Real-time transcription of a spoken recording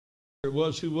It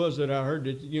was, who was it? I heard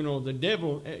that, the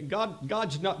devil,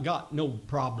 God's not got no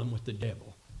problem with the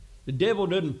devil. The devil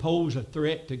doesn't pose a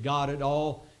threat to God at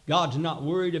all. God's not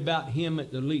worried about him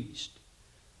at the least.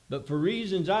 But for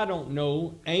reasons I don't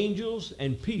know, angels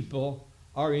and people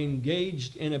are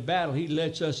engaged in a battle. He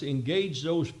lets us engage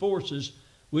those forces,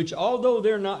 which although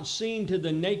they're not seen to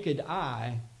the naked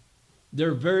eye,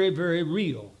 they're very, very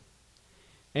real.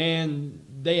 And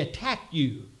they attack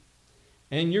you.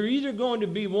 And you're either going to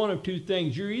be one of two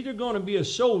things. You're either going to be a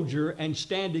soldier and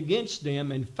stand against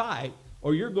them and fight,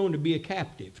 or you're going to be a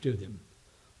captive to them.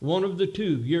 One of the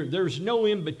two. There's no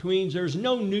in-betweens. There's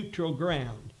no neutral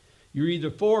ground. You're either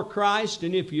for Christ,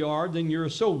 and if you are, then you're a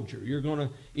soldier. You're going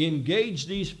to engage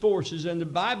these forces, and the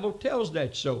Bible tells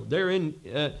that so. They're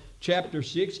in chapter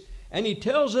 6, and he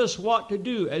tells us what to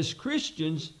do. As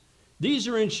Christians, these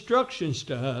are instructions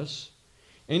to us.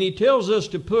 And he tells us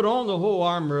to put on the whole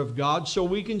armor of God so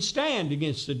we can stand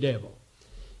against the devil.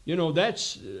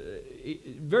 That's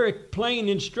very plain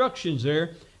instructions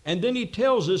there. And then he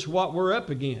tells us what we're up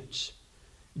against.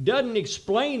 Doesn't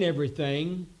explain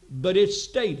everything, but it's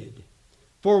stated.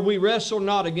 For we wrestle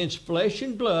not against flesh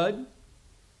and blood,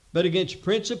 but against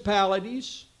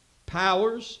principalities,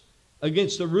 powers,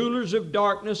 against the rulers of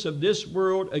darkness of this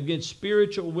world, against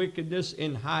spiritual wickedness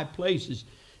in high places.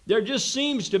 There just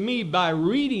seems to me by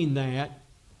reading that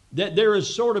there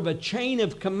is sort of a chain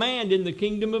of command in the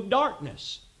kingdom of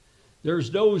darkness. There's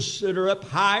those that are up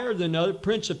higher than other.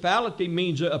 Principality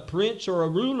means a prince or a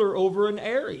ruler over an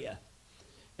area.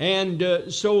 And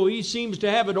so he seems to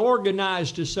have it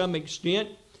organized to some extent.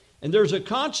 And there's a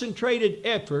concentrated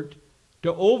effort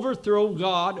to overthrow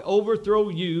God, overthrow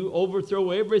you, overthrow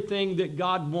everything that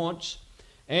God wants.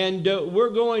 And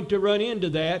we're going to run into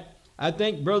that. I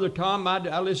think Brother Tom,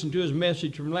 I listened to his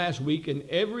message from last week, and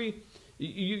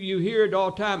you hear it all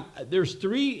the time. There's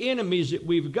three enemies that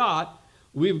we've got.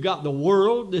 We've got the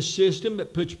world, the system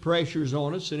that puts pressures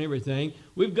on us and everything.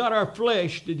 We've got our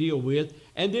flesh to deal with,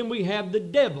 and then we have the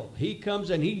devil. He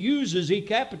comes and he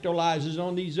capitalizes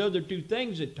on these other two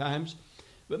things at times.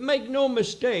 But make no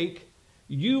mistake,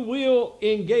 you will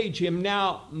engage him.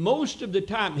 Now, most of the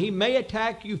time, he may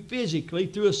attack you physically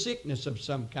through a sickness of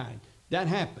some kind. That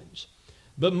happens.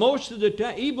 But most of the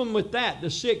time, even with that, the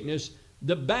sickness,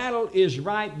 the battle is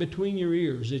right between your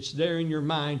ears. It's there in your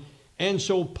mind. And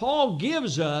so Paul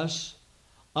gives us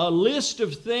a list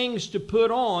of things to put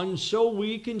on so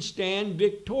we can stand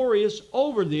victorious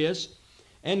over this.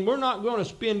 And we're not going to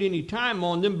spend any time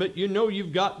on them, but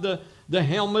you've got the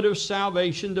helmet of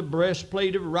salvation, the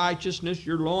breastplate of righteousness,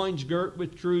 your loins girt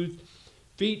with truth,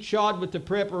 feet shod with the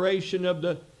preparation of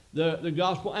the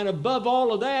gospel, and above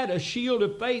all of that, a shield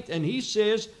of faith. And he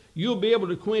says you'll be able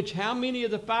to quench how many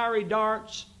of the fiery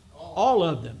darts? All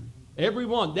of them. Every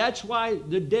one. That's why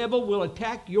the devil will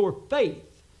attack your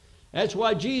faith. That's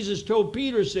why Jesus told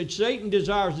Peter, said, Satan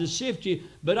desires to sift you,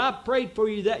 but I prayed for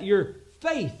you that your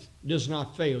faith does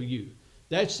not fail you.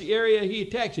 That's the area he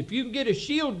attacks. If you can get a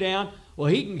shield down, well,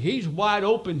 he's wide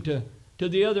open to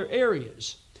the other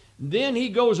areas. Then he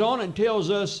goes on and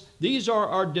tells us these are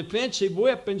our defensive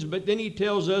weapons, but then he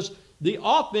tells us the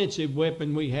offensive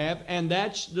weapon we have, and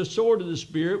that's the sword of the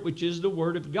Spirit, which is the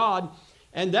Word of God.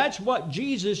 And that's what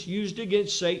Jesus used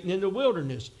against Satan in the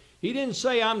wilderness. He didn't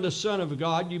say, I'm the Son of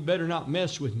God, you better not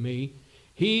mess with me.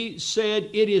 He said,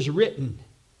 it is written.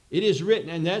 It is written,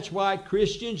 and that's why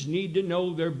Christians need to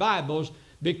know their Bibles,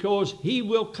 because he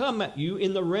will come at you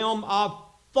in the realm of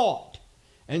thought.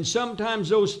 And sometimes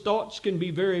those thoughts can be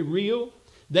very real.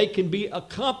 They can be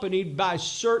accompanied by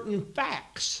certain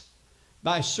facts,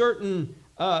 by certain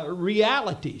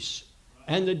realities.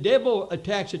 And the devil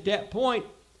attacks at that point.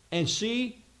 And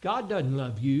see, God doesn't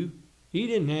love you. He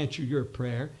didn't answer your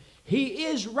prayer. He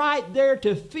is right there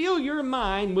to fill your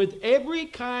mind with every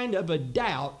kind of a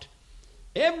doubt,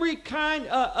 every kind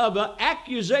of an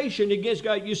accusation against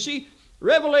God. You see,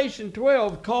 Revelation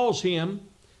 12 calls him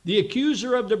the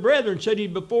accuser of the brethren, said he's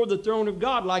before the throne of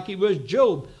God like he was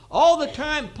Job. All the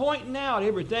time pointing out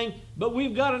everything, but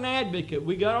we've got an advocate.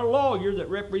 We got a lawyer that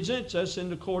represents us in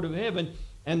the court of heaven,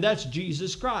 and that's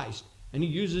Jesus Christ. And he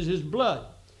uses his blood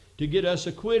to get us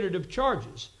acquitted of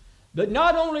charges. But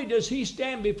not only does he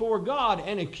stand before God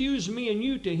and accuse me and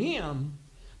you to him,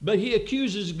 but he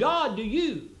accuses God to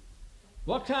you.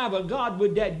 What kind of a God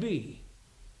would that be?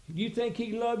 You think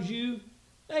he loves you?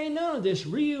 Ain't none of this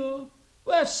real.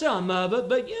 Well, some of it,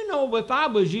 but if I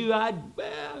was you, I'd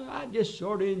just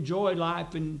sort of enjoy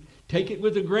life and take it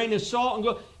with a grain of salt and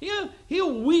go,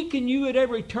 he'll weaken you at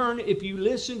every turn if you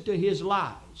listen to his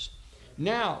lies.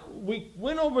 Now, we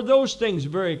went over those things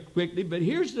very quickly, but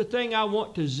here's the thing I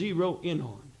want to zero in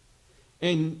on.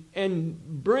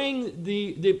 and bring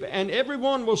and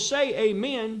everyone will say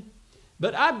amen.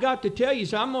 But I've got to tell you,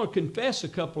 so I'm going to confess a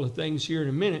couple of things here in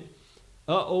a minute.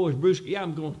 Is Bruce? Yeah,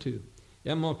 I'm going to.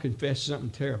 Yeah, I'm going to confess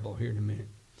something terrible here in a minute.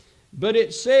 But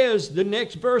it says, the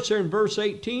next verse there in verse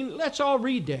 18, let's all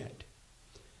read that.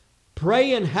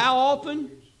 Praying how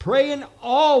often? Praying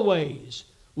always,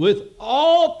 with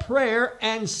all prayer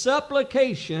and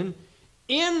supplication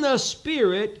in the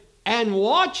Spirit, and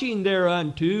watching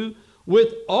thereunto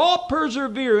with all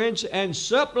perseverance and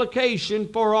supplication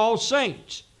for all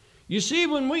saints. You see,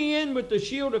 when we end with the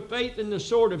shield of faith and the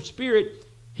sword of Spirit,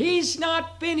 he's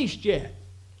not finished yet.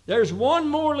 There's one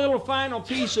more little final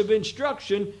piece of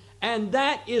instruction, and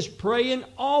that is praying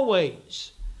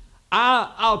always.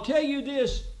 I'll tell you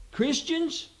this,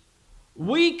 Christians,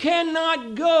 we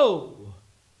cannot go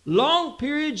long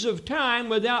periods of time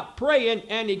without praying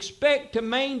and expect to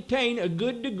maintain a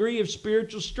good degree of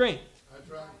spiritual strength. That's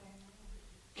right.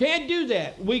 Can't do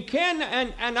that. We can,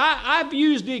 and I've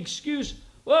used the excuse,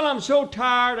 well, I'm so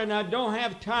tired and I don't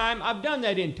have time. I've done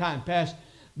that in time past.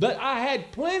 But I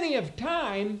had plenty of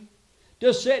time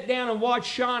to sit down and watch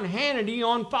Sean Hannity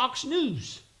on Fox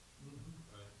News.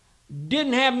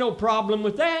 Didn't have no problem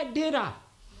with that, did I?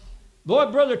 Boy,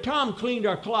 Brother Tom cleaned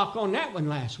our clock on that one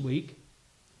last week.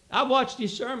 I watched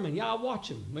his sermon. Yeah, I watch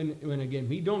him when again.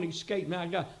 He don't escape me.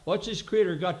 What's this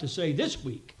critter got to say this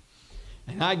week?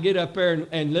 And I get up there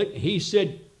and look. He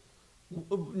said,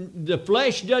 the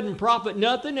flesh doesn't profit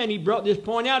nothing. And he brought this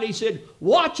point out. He said,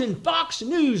 watching Fox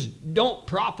News don't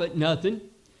profit nothing.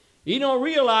 You don't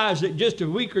realize that just a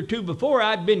week or two before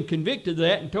I'd been convicted of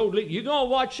that and told, you're going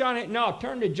to watch on it? No,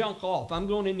 turn the junk off. I'm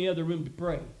going in the other room to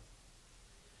pray.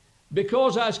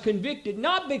 Because I was convicted,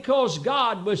 not because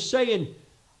God was saying,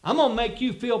 I'm going to make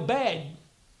you feel bad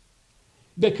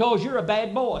because you're a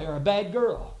bad boy or a bad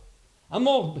girl. I'm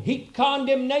going to heap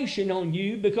condemnation on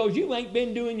you because you ain't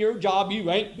been doing your job. You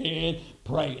ain't been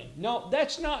praying. No,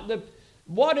 that's not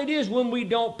what it is when we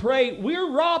don't pray.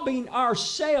 We're robbing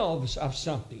ourselves of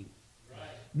something. Right.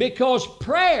 Because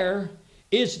prayer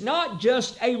is not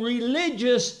just a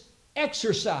religious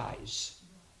exercise.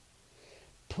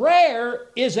 Prayer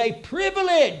is a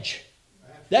privilege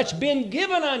that's been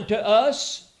given unto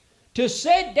us to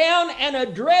sit down and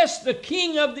address the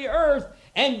King of the earth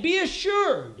and be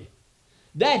assured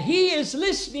that He is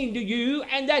listening to you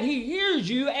and that He hears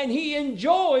you and He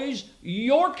enjoys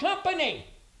your company.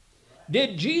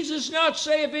 Did Jesus not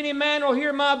say, if any man will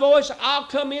hear my voice, I'll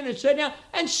come in and sit down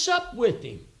and sup with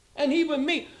him and he with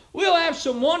me? We'll have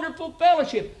some wonderful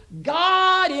fellowship.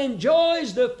 God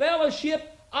enjoys the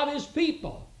fellowship of His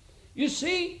people. You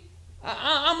see,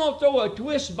 I'm going to throw a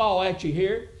twist ball at you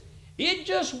here. It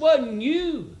just wasn't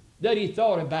you that He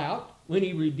thought about when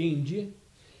He redeemed you.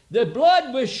 The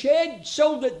blood was shed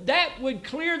so that that would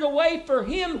clear the way for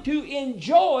Him to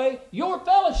enjoy your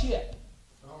fellowship.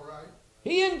 All right.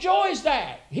 He enjoys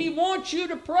that. He wants you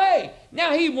to pray.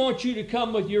 Now, He wants you to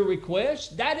come with your requests.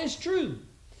 That is true.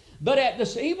 But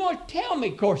He wants to tell me,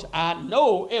 of course, I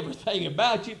know everything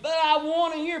about you, but I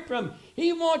want to hear from Him.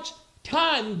 He wants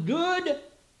time, good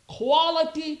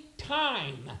quality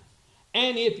time.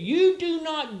 And if you do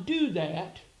not do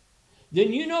that,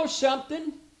 then you know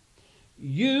something?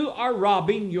 You are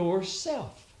robbing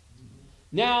yourself.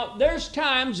 Now, there's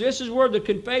times, this is where the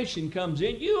confession comes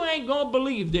in. You ain't going to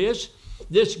believe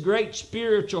this great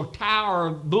spiritual tower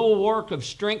of bulwark of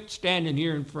strength standing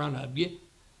here in front of you.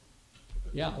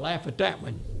 Yeah, I laugh at that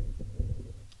one.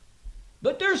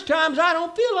 But there's times I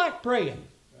don't feel like praying.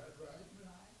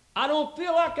 I don't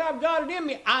feel like I've got it in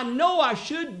me. I know I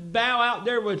should bow out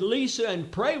there with Lisa and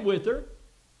pray with her.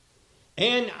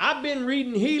 And I've been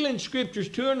reading healing scriptures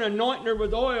to her and anointing her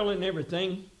with oil and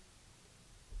everything.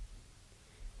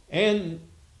 And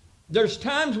there's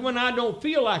times when I don't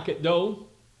feel like it, though,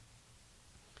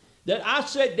 that I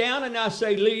sit down and I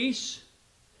say, Lise,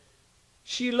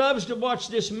 she loves to watch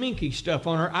this Minky stuff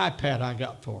on her iPad I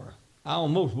got for her. I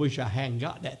almost wish I hadn't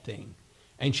got that thing.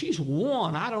 And she's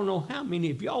won, I don't know how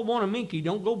many. If y'all want a Minky,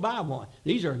 don't go buy one.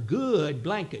 These are good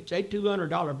blankets. They're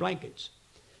 $200 blankets.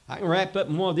 I can wrap up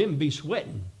in one of them and be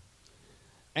sweating.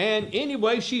 And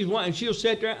anyway, she's one, and she'll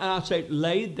sit there and I'll say,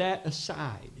 lay that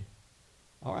aside.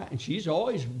 All right, and she's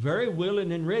always very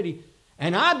willing and ready.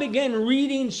 And I began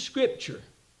reading Scripture.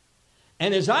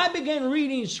 And as I began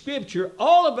reading Scripture,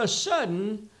 all of a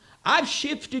sudden, I've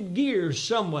shifted gears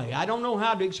some way. I don't know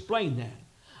how to explain that.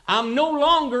 I'm no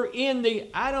longer in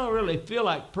I don't really feel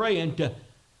like praying to,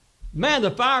 man,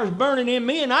 the fire's burning in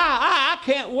me and I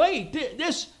can't wait.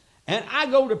 And I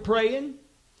go to praying,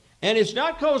 and it's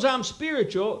not because I'm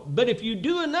spiritual, but if you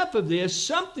do enough of this,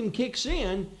 something kicks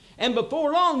in, And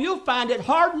before long, you'll find it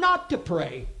hard not to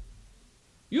pray.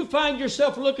 You'll find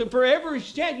yourself looking for every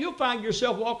step. You'll find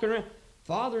yourself walking around,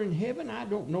 Father in heaven, I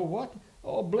don't know what.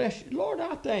 Oh, bless you. Lord,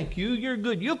 I thank you. You're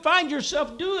good. You'll find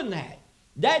yourself doing that.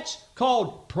 That's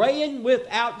called praying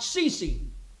without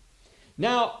ceasing.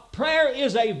 Now, prayer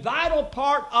is a vital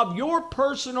part of your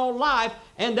personal life,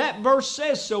 and that verse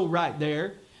says so right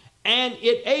there. And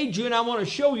it aids you, and I want to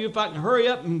show you, if I can hurry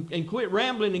up and quit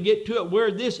rambling and get to it, where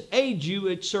this aids you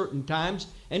at certain times,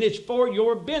 and it's for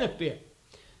your benefit.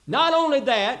 Not only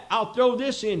that, I'll throw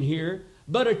this in here,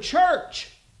 but a church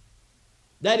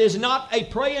that is not a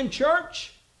praying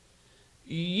church,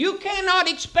 you cannot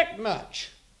expect much.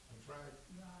 That's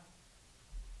right.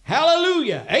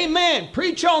 Hallelujah. Amen.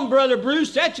 Preach on, Brother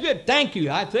Bruce. That's good. Thank you.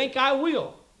 I think I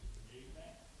will.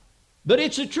 Amen. But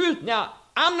it's the truth. Now,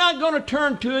 I'm not going to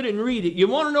turn to it and read it. You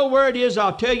want to know where it is?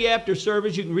 I'll tell you after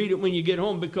service. You can read it when you get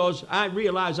home, because I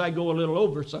realize I go a little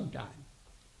over sometime.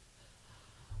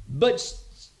 But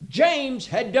James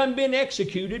had been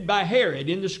executed by Herod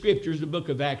in the scriptures, the book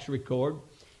of Acts record.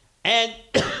 And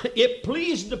it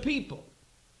pleased the people.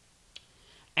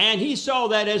 And he saw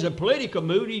that as a political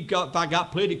move. If I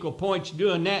got political points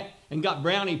doing that and got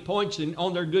brownie points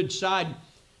on their good side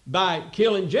by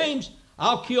killing James,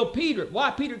 I'll kill Peter.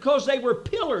 Why Peter? Because they were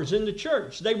pillars in the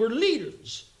church. They were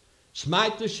leaders.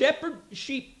 Smite the shepherd,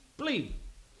 sheep flee.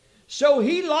 So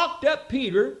he locked up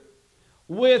Peter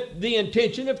with the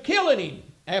intention of killing him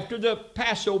after the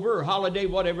Passover or holiday,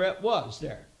 whatever it was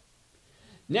there.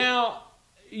 Now,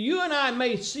 you and I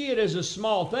may see it as a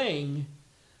small thing,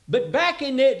 but back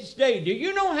in that day, do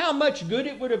you know how much good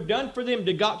it would have done for them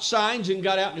to got signs and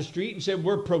got out in the street and said,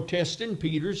 we're protesting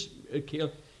Peter's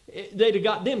killed? They'd have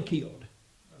got them killed.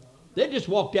 They just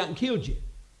walked out and killed you.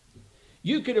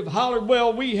 You could have hollered,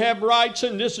 well, we have rights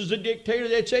and this is a dictator.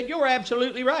 They'd said, you're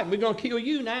absolutely right. We're going to kill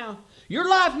you now. Your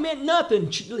life meant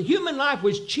nothing. Human life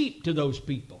was cheap to those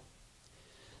people.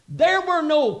 There were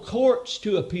no courts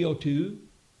to appeal to.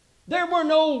 There were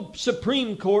no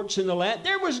Supreme Courts in the land.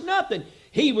 There was nothing.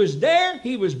 He was there.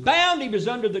 He was bound. He was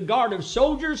under the guard of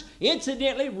soldiers.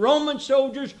 Incidentally, Roman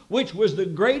soldiers, which was the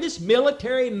greatest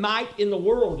military might in the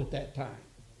world at that time.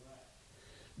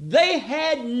 They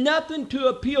had nothing to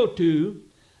appeal to,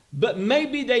 but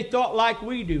maybe they thought like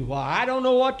we do. Well, I don't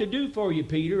know what to do for you,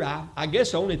 Peter. I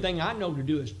guess the only thing I know to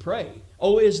do is pray.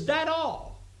 Oh, is that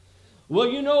all? Well,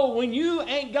 you know, when you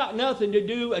ain't got nothing to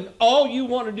do and all you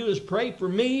want to do is pray for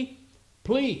me,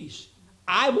 please,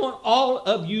 I want all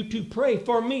of you to pray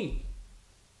for me.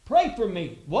 Pray for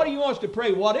me. What do you want us to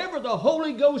pray? Whatever the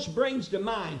Holy Ghost brings to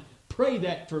mind, pray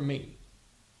that for me.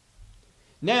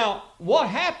 Now, what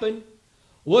happened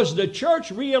was the church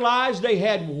realized they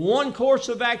had one course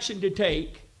of action to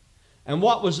take, and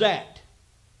what was that?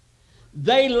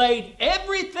 They laid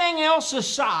everything else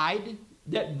aside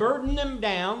that burdened them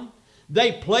down.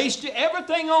 They placed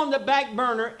everything on the back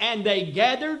burner, and they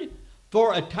gathered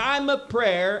for a time of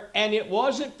prayer, and it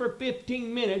wasn't for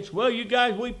 15 minutes. Well, you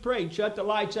guys, we prayed, shut the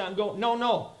lights out and go.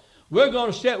 No. We're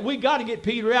going to step, we got to get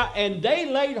Peter out. And they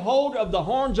laid hold of the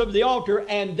horns of the altar,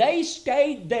 and they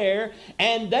stayed there,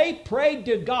 and they prayed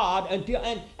to God until,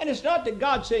 and it's not that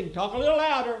God saying, talk a little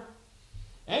louder.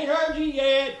 Ain't heard you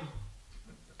yet.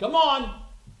 Come on.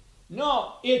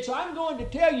 No, it's, I'm going to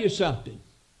tell you something.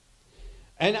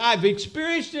 And I've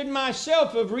experienced it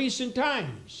myself of recent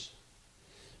times.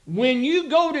 When you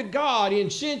go to God in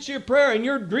sincere prayer and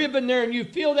you're driven there and you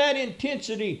feel that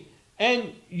intensity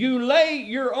and you lay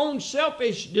your own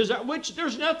selfish desire, which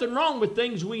there's nothing wrong with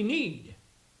things we need.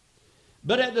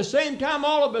 But at the same time,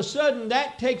 all of a sudden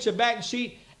that takes a back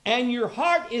seat and your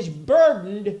heart is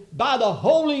burdened by the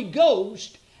Holy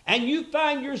Ghost and you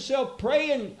find yourself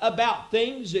praying about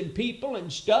things and people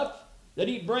and stuff that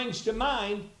He brings to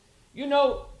mind. You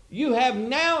know, you have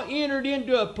now entered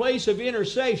into a place of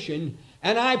intercession,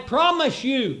 and I promise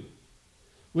you,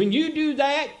 when you do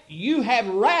that, you have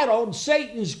rattled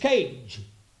Satan's cage.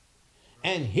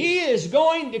 And he is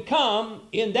going to come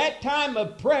in that time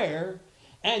of prayer,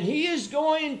 and he is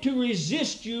going to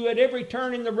resist you at every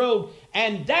turn in the road.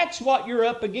 And that's what you're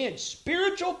up against.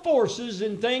 Spiritual forces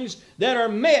and things that are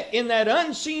met in that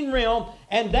unseen realm,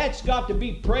 and that's got to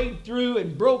be prayed through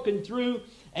and broken through.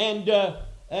 And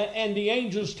the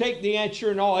angels take the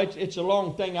answer and all. It's a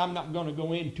long thing. I'm not going to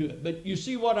go into it. But you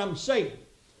see what I'm saying.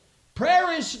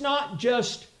 Prayer is not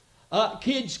just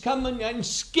kids coming and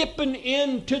skipping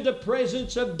into the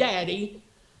presence of Daddy.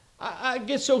 I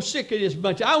get so sick of this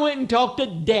bunch. I went and talked to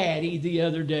Daddy the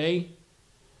other day.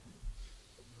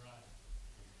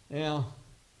 Now,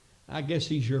 I guess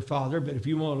he's your father, but if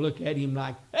you want to look at him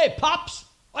like, hey, Pops,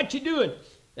 what you doing?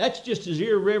 That's just as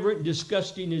irreverent and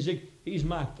disgusting as it. He's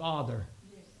my Father,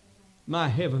 my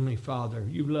Heavenly Father.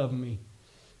 You love me.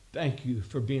 Thank you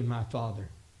for being my Father.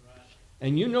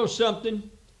 And you know something?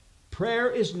 Prayer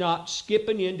is not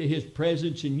skipping into His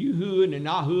presence and yoo-hooing and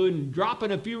ah-hooing and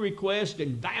dropping a few requests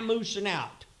and vamoosing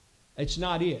out. That's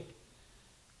not it.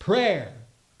 Prayer,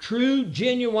 true,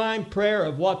 genuine prayer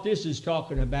of what this is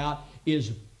talking about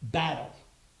is battle.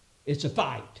 It's a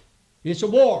fight. It's a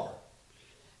war.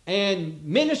 And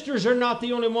ministers are not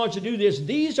the only ones to do this.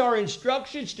 These are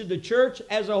instructions to the church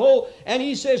as a whole. And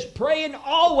he says, praying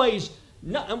always.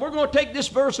 And we're going to take this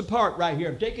verse apart right here.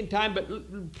 I'm taking time,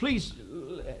 but please,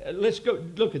 let's go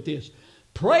look at this.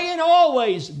 Praying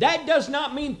always, that does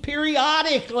not mean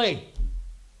periodically.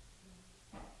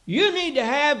 You need to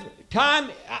have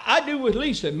time. I do with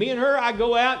Lisa. Me and her, I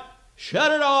go out,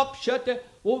 shut it off, shut it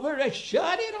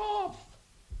off.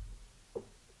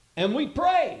 And we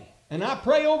pray. And I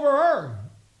pray over her.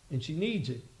 And she needs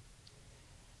it.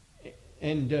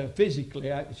 And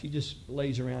physically, she just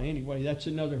lays around anyway. That's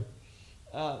another.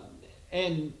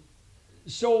 And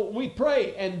so we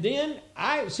pray. And then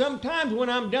sometimes when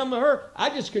I'm done with her, I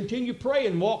just continue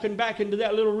praying, walking back into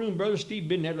that little room. Brother Steve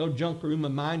been in that little junk room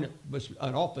of mine. It was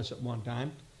an office at one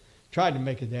time. Tried to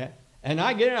make it that. And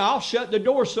I get in, I'll shut the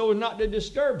door so as not to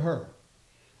disturb her.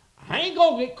 I ain't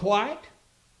going to get quiet.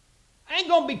 I ain't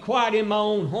going to be quiet in my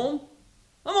own home.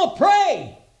 I'm going to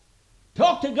pray.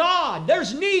 Talk to God.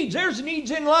 There's needs. There's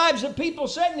needs in lives of people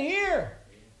sitting here.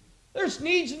 There's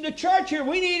needs in the church here.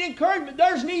 We need encouragement.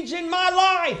 There's needs in my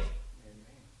life.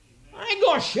 I ain't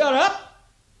going to shut up.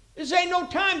 This ain't no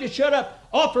time to shut up.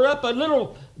 Offer up a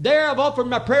little there. I've offered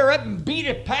my prayer up and beat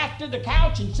it packed to the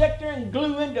couch and sit there and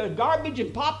glue into garbage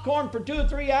and popcorn for 2 or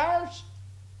 3 hours.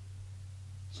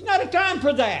 It's not a time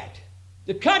for that.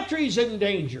 The country's in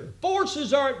danger.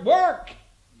 Forces are at work.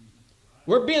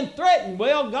 We're being threatened.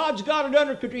 Well, God's got it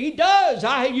under control. He does.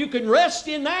 You can rest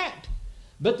in that.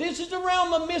 But this is a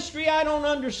realm of mystery I don't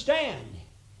understand.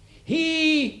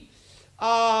 He,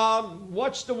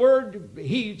 what's the word?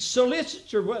 He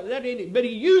solicits, or what, that ain't it, but he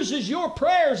uses your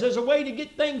prayers as a way to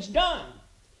get things done.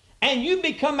 And you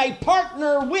become a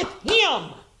partner with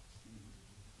him.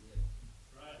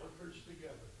 Workers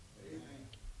together. Amen.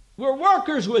 We're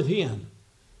workers with him.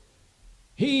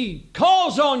 He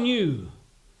calls on you.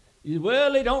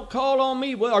 Well, he don't call on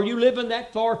me. Well, are you living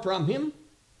that far from him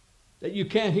that you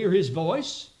can't hear his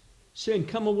voice saying,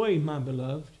 come away, my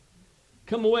beloved.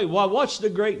 Come away. Why, what's the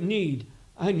great need?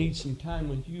 I need some time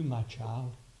with you, my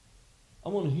child. I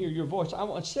want to hear your voice. I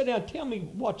want to sit down. Tell me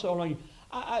what's all on you.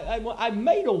 I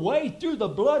made a way through the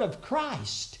blood of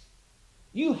Christ.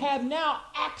 You have now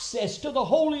access to the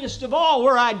holiest of all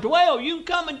where I dwell. You can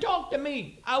come and talk to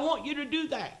me. I want you to do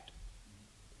that.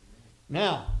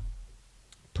 Now,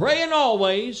 praying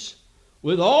always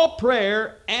with all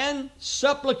prayer and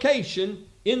supplication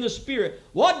in the Spirit.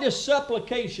 What does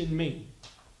supplication mean?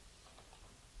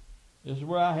 This is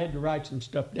where I had to write some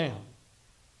stuff down.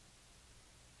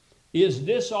 Is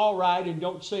this all right? And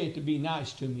don't say it to be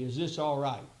nice to me. Is this all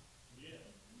right? Yeah.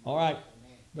 All right.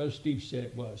 Brother Steve said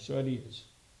it was, so it is.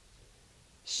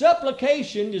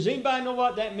 Supplication, does anybody know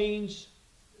what that means?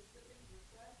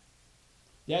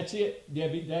 That's it,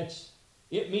 Debbie.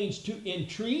 It means to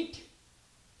entreat,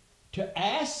 to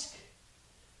ask,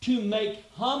 to make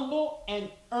humble and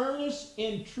earnest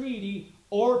entreaty,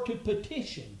 or to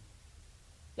petition.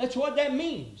 That's what that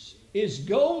means, is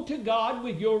go to God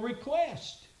with your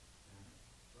request.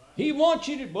 He wants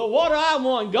you to, well, what do I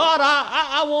want? God,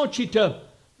 I want you to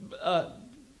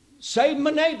save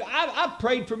my neighbor. I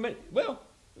prayed for me. Well,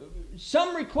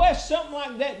 some request, something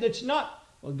like that, that's not,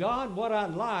 well, God, what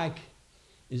I'd like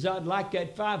is I'd like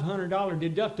that $500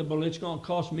 deductible it's going to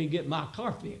cost me to get my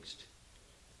car fixed.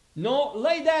 No,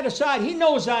 lay that aside. He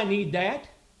knows I need that.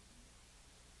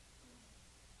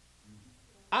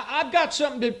 I've got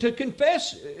something to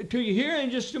confess to you here in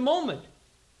just a moment.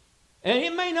 And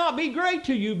it may not be great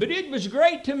to you, but it was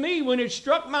great to me when it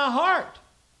struck my heart.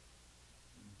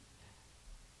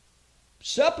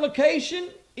 Supplication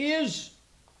is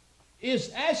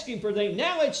asking for things.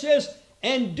 Now it says,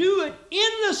 and do it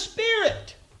in the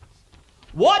Spirit.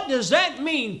 What does that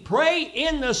mean? Pray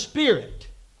in the Spirit.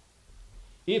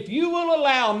 If you will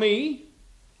allow me,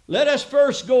 let us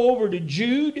first go over to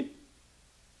Jude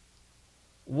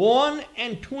 1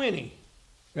 and 20.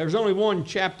 There's only one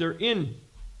chapter in.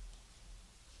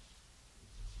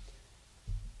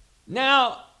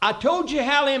 Now, I told you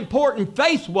how important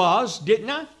faith was, didn't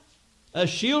I? A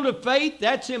shield of faith,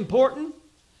 that's important.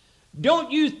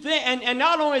 Don't you think, and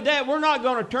not only that, we're not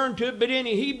going to turn to it, but in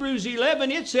Hebrews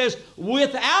 11 it says,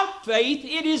 without faith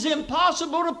it is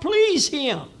impossible to please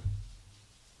him.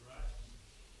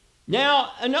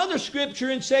 Now, another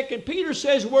scripture in 2 Peter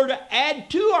says we're to add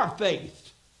to our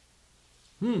faith.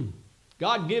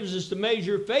 God gives us the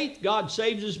measure of faith. God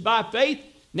saves us by faith.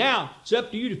 Now, it's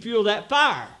up to you to fuel that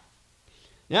fire.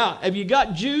 Now, have you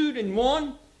got Jude and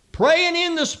 1? Praying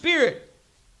in the Spirit.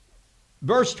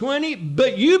 Verse 20,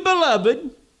 but you,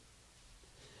 beloved,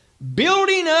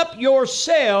 building up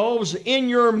yourselves in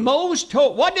your most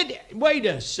holy... Wait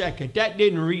a second, that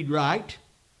didn't read right.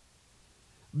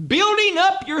 Building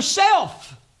up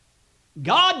yourself.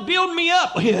 God build me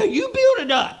up. You build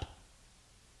it up.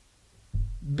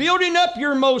 Building up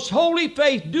your most holy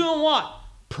faith. Doing what?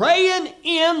 Praying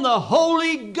in the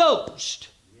Holy Ghost.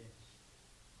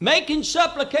 Making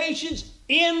supplications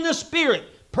in the Spirit.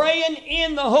 Praying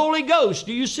in the Holy Ghost.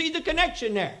 Do you see the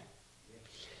connection there?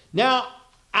 Now,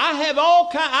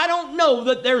 I don't know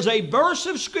that there's a verse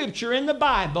of Scripture in the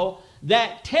Bible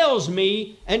that tells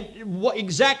me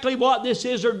exactly what this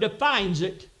is or defines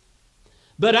it.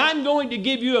 But I'm going to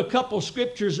give you a couple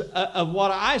scriptures of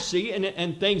what I see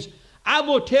and things. I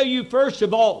will tell you first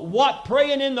of all what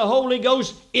praying in the Holy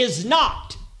Ghost is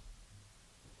not.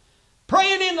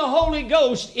 Praying in the Holy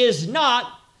Ghost is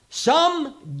not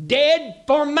some dead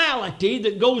formality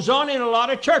that goes on in a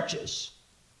lot of churches.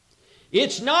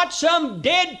 It's not some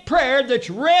dead prayer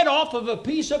that's read off of a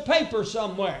piece of paper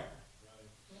somewhere.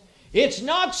 It's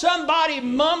not somebody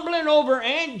mumbling over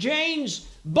Aunt Jane's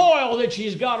boil that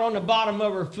she's got on the bottom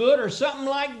of her foot or something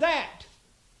like that.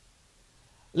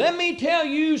 Let me tell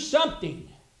you something.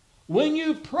 When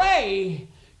you pray,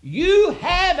 you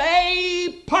have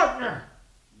a partner.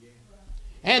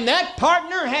 And that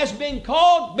partner has been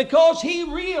called because he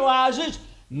realizes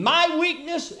my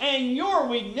weakness and your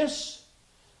weakness.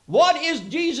 What is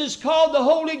Jesus called the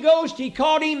Holy Ghost? He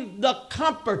called him the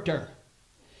Comforter.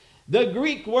 The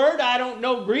Greek word, I don't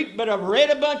know Greek, but I've read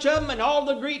a bunch of them, and all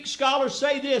the Greek scholars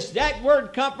say this. That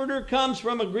word comforter comes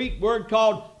from a Greek word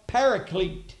called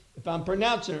paraclete, if I'm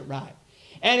pronouncing it right.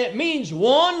 And it means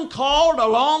one called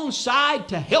alongside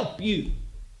to help you.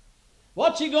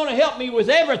 What's he going to help me with?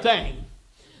 Everything.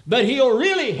 But he'll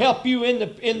really help you in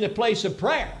the place of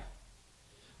prayer.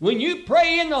 When you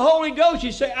pray in the Holy Ghost,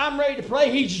 you say, I'm ready to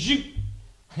pray. He's shoot.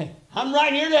 I'm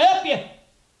right here to help you.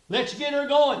 Let's get her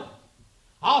going.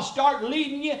 I'll start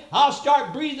leading you. I'll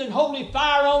start breathing holy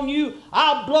fire on you.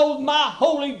 I'll blow my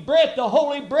holy breath. The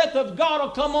holy breath of God will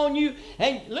come on you.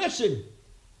 And listen,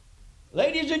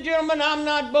 ladies and gentlemen, I'm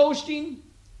not boasting,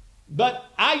 but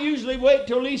I usually wait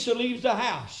till Lisa leaves the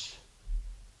house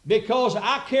because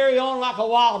I carry on like a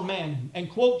wild man and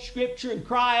quote scripture and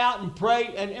cry out and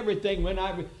pray and everything when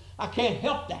I can't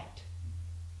help that.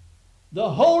 The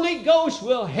Holy Ghost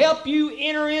will help you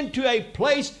enter into a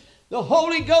place. The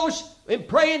Holy Ghost, and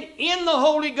praying in the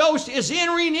Holy Ghost is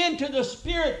entering into the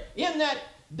Spirit in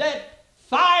that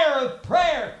fire of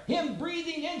prayer, Him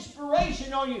breathing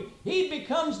inspiration on you. He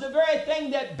becomes the very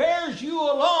thing that bears you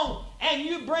along, and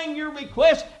you bring your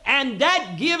request, and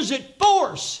that gives it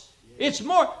force. It's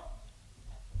more.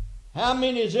 How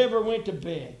many has ever went to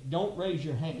bed? Don't raise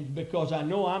your hand, because I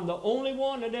know I'm the only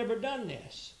one that ever done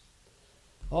this.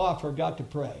 Oh, I forgot to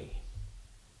pray.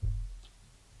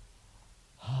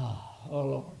 Oh,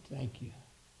 Lord, thank you.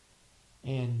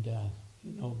 And,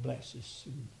 bless us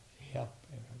and help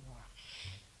everyone.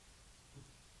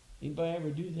 Anybody ever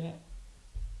do that?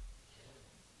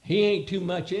 He ain't too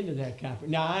much into that kind of.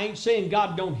 Now, I ain't saying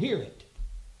God don't hear it.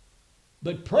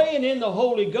 But praying in the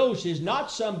Holy Ghost is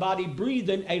not somebody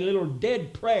breathing a little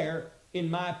dead prayer, in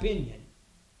my opinion.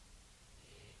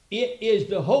 It is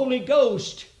the Holy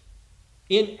Ghost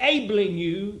enabling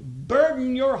you,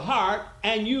 burden your heart,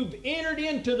 and you've entered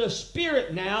into the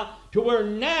Spirit now, to where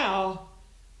now,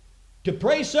 to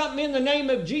pray something in the name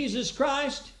of Jesus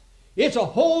Christ, it's a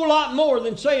whole lot more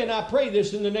than saying, I pray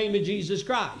this in the name of Jesus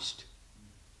Christ.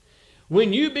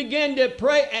 When you begin to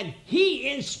pray, and He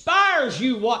inspires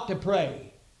you what to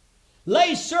pray,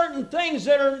 lay certain things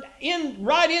that are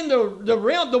right in the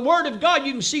realm, the Word of God,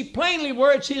 you can see plainly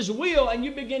where it's His will, and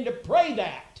you begin to pray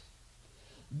that.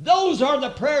 Those are the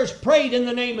prayers prayed in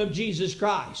the name of Jesus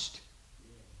Christ.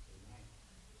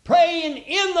 Praying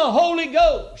in the Holy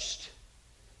Ghost.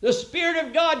 The Spirit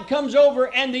of God comes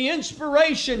over and the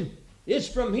inspiration is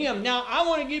from Him. Now, I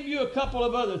want to give you a couple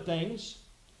of other things.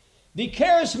 The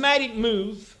charismatic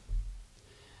move,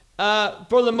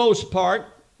 for the most part,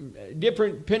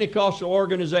 different Pentecostal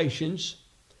organizations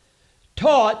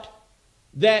taught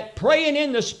that praying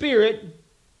in the Spirit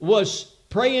was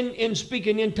praying and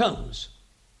speaking in tongues.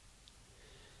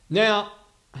 Now,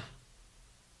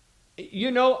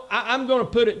 I'm going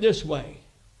to put it this way.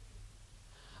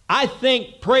 I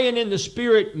think praying in the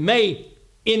Spirit may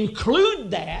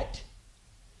include that,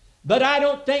 But I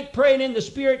don't think praying in the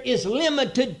Spirit is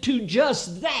limited to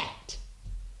just that.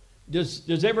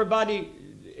 Does everybody,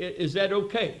 is that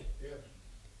okay? Yes.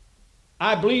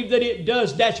 I believe that it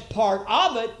does. That's part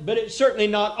of it, but it's certainly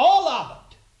not all of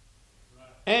it. Right.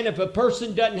 And if a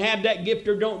person doesn't have that gift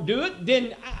or don't do it,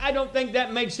 then I don't think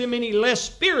that makes him any less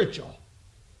spiritual.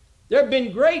 There have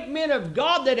been great men of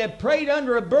God that have prayed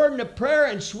under a burden of prayer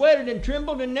and sweated and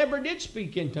trembled and never did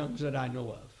speak in tongues that I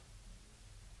know of.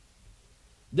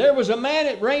 There was a man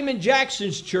at Raymond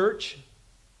Jackson's church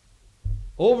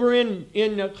over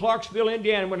in Clarksville,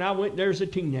 Indiana, when I went there as a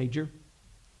teenager.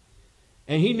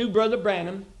 And he knew Brother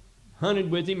Branham, hunted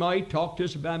with him. He talked to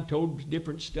us about him, told us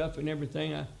different stuff and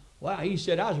everything. He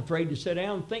said, I was afraid to sit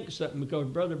down and think something because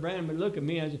Brother Branham would look at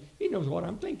me and I said, he knows what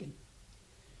I'm thinking.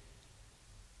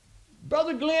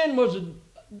 Brother Glenn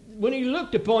when he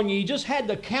looked upon you, he just had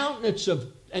the countenance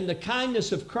and the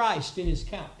kindness of Christ in his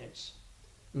countenance.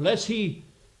 Unless he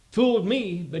fooled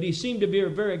me, but he seemed to be a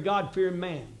very God-fearing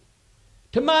man.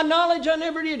 To my knowledge, I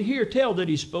never did hear tell that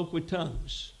he spoke with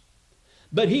tongues.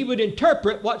 But he would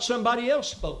interpret what somebody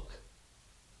else spoke.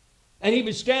 And he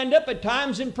would stand up at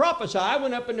times and prophesy. I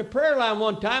went up in the prayer line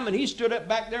one time, and he stood up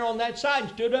back there on that side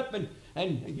and stood up and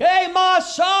yea, my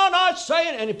son, I say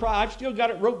it. And I've still got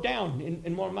it wrote down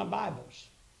in one of my Bibles.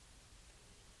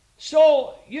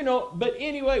 So, but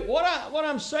anyway, what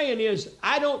I'm saying is,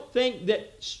 I don't think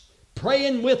that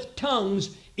praying with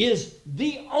tongues is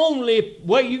the only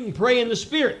way you can pray in the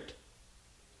Spirit.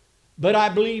 But I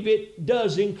believe it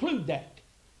does include that.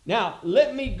 Now,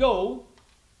 let me go.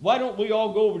 Why don't we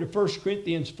all go over to 1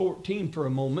 Corinthians 14 for a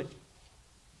moment?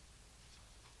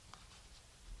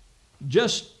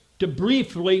 Just to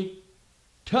briefly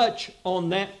touch on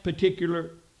that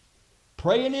particular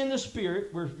praying in the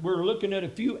Spirit. We're looking at a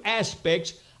few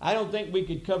aspects. I don't think we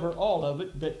could cover all of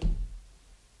it, but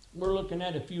we're looking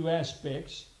at a few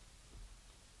aspects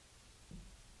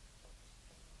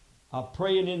of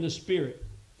praying in the Spirit.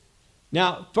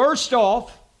 Now, first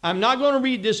off, I'm not going to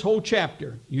read this whole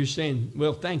chapter. You're saying,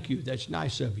 well, thank you. That's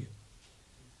nice of you.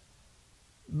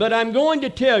 But I'm going to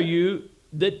tell you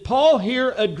that Paul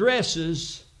here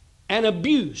addresses an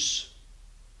abuse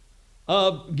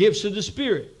of gifts of the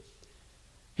Spirit.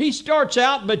 He starts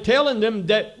out by telling them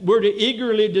that we're to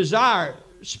eagerly desire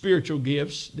spiritual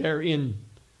gifts therein.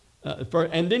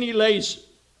 And then he lays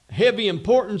heavy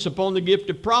importance upon the gift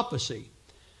of prophecy.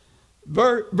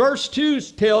 Verse 2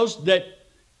 tells that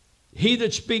he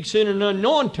that speaks in an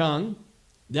unknown tongue.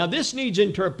 Now this needs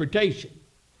interpretation.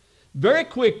 Very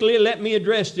quickly, let me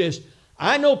address this.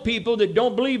 I know people that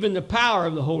don't believe in the power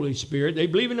of the Holy Spirit. They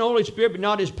believe in the Holy Spirit, but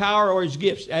not His power or His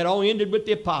gifts. That all ended with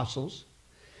the apostles.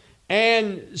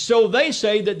 And so they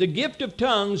say that the gift of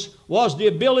tongues was the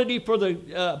ability for the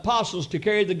apostles to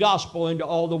carry the gospel into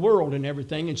all the world and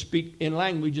everything and speak in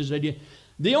languages they did.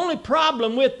 The only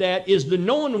problem with that is the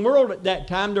known world at that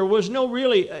time, there was no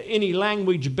really any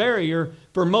language barrier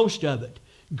for most of it.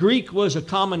 Greek was a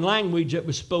common language that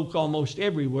was spoke almost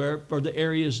everywhere for the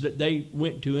areas that they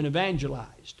went to and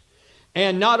evangelized.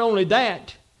 And not only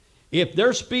that, if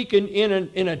they're speaking in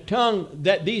a tongue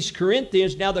that these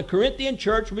Corinthians, now the Corinthian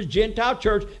church was Gentile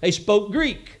church, they spoke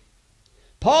Greek.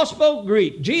 Paul spoke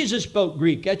Greek. Jesus spoke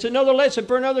Greek. That's another lesson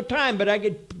for another time, but I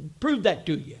could prove that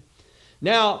to you.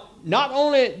 Now, not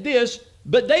only this,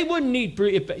 but they wouldn't need,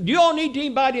 do you all need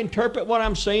anybody to interpret what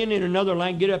I'm saying in another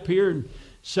language? Get up here and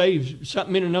say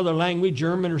something in another language,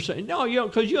 German or something. No, you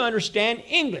don't, because you understand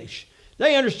English.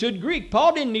 They understood Greek.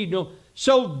 Paul didn't need no.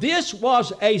 So this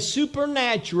was a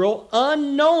supernatural,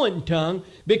 unknown tongue,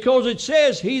 because it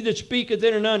says, he that speaketh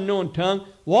in an unknown tongue,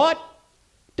 what?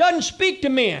 Doesn't speak to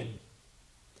men,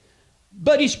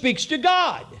 but he speaks to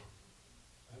God.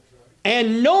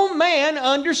 And no man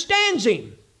understands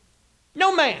him.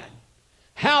 No man.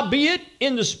 Howbeit,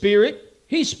 in the Spirit,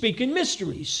 he's speaking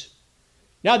mysteries.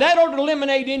 Now, that ought to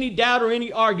eliminate any doubt or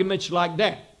any arguments like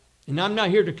that. And I'm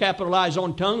not here to capitalize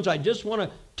on tongues. I just want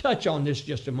to touch on this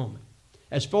just a moment.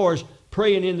 As far as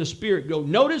praying in the Spirit goes.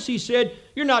 Notice he said,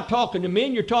 you're not talking to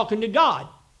men, you're talking to God.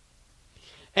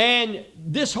 And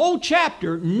this whole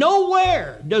chapter,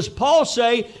 nowhere does Paul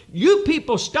say, you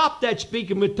people stop that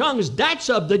speaking with tongues, that's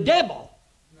of the devil.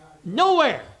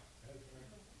 Nowhere.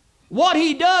 What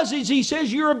he does is he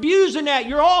says, you're abusing that.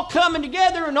 You're all coming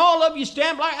together and all of you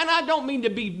stand like, and I don't mean to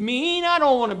be mean, I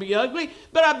don't want to be ugly,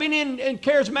 but I've been in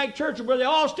charismatic churches where they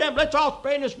all stand, let's all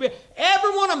pray in the Spirit.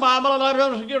 Every one of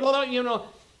them, you know.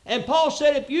 And Paul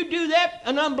said, if you do that,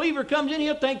 an unbeliever comes in,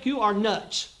 he'll think you are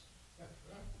nuts.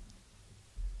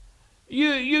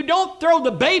 You don't throw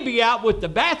the baby out with the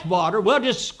bathwater. Well,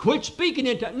 just quit speaking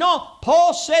in tongues. No,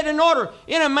 Paul said in order.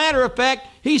 In a matter of fact,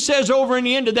 he says over in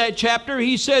the end of that chapter,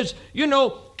 he says,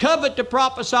 covet to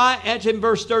prophesy, that's in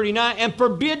verse 39, and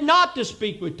forbid not to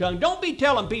speak with tongues. Don't be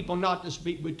telling people not to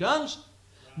speak with tongues.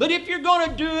 But if you're going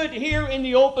to do it here in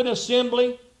the open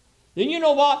assembly, then you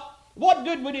know what? What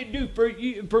good would it do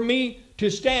for me to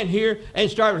stand here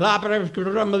and start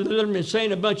and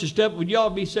saying a bunch of stuff? Would y'all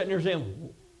be sitting there saying,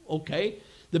 okay.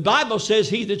 The Bible says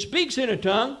he that speaks in a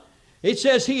tongue, it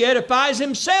says he edifies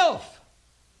himself.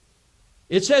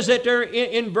 It says that there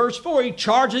in verse 4, he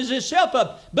charges himself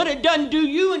up. But it doesn't do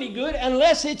you any good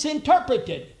unless it's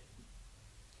interpreted.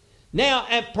 Now,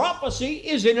 and prophecy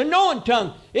is in a known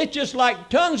tongue. It's just like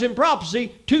tongues and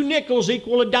prophecy, 2 nickels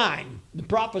equal a dime. The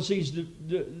prophecy's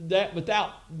that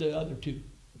without the other two.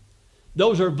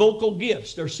 Those are vocal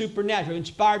gifts. They're supernatural,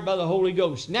 inspired by the Holy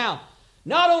Ghost. Now,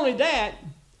 not only that,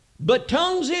 but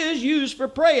tongues is used for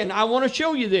praying. I want to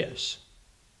show you this.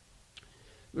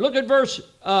 Look at verse,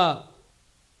 where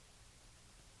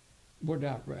did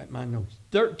I write my notes?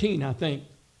 13, I think.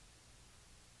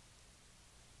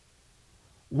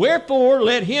 Wherefore,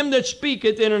 let him that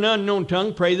speaketh in an unknown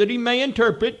tongue pray that he may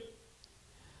interpret.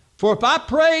 For if I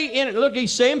pray in, look,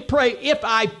 he's saying pray, if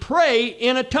I pray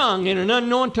in a tongue, in an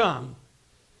unknown tongue.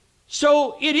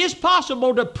 So it is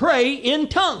possible to pray in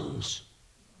tongues.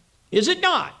 Is it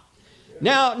not?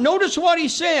 Now, notice what he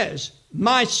says.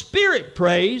 My spirit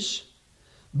prays,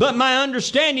 but my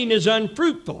understanding is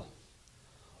unfruitful.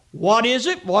 What is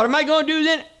it? What am I going to do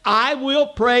then? I will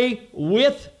pray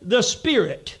with the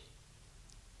Spirit.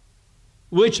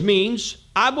 Which means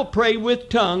I will pray with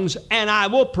tongues and I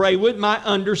will pray with my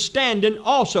understanding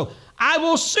also. I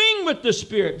will sing with the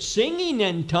Spirit. Singing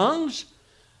in tongues.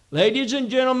 Ladies and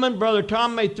gentlemen, Brother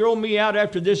Tom may throw me out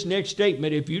after this next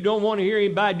statement. If you don't want to hear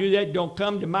anybody do that, don't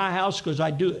come to my house because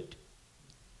I do it.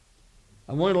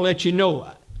 I want to let you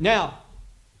know. Now,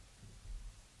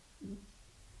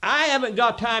 I haven't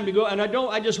got time to go, and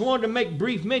I just wanted to make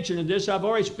brief mention of this. I've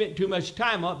already spent too much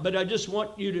time on it, but I just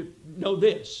want you to know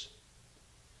this.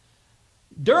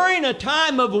 During a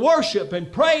time of worship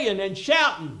and praying and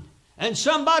shouting, and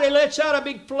somebody lets out a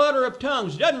big flutter of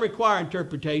tongues, doesn't require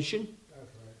interpretation.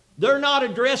 They're not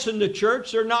addressing the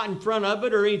church. They're not in front of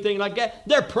it or anything like that.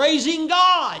 They're praising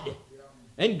God.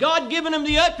 And God giving them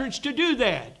the utterance to do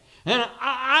that. And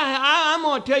I'm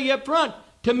going to tell you up front,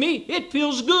 to me, it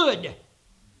feels good.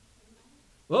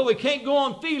 Well, we can't go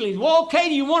on feelings. Well, okay,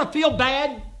 do you want to feel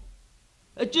bad?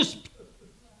 It just,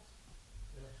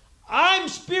 I'm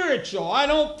spiritual. I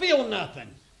don't feel nothing.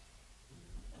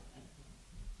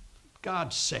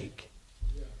 God's sake.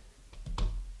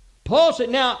 Paul said,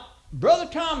 now, Brother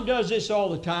Tom does this all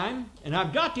the time, and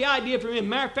I've got the idea from him.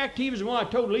 Matter of fact, he was the one I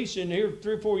told Lisa in here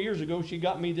 3 or 4 years ago. She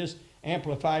got me this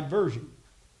amplified version.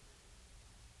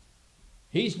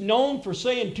 He's known for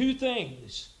saying 2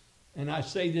 things, and I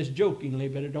say this jokingly,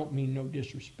 but I don't mean no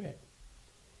disrespect.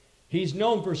 He's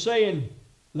known for saying,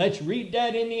 let's read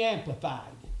that in the Amplified,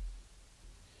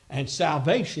 and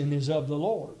salvation is of the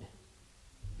Lord.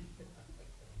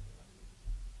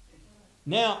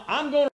 Now, I'm going to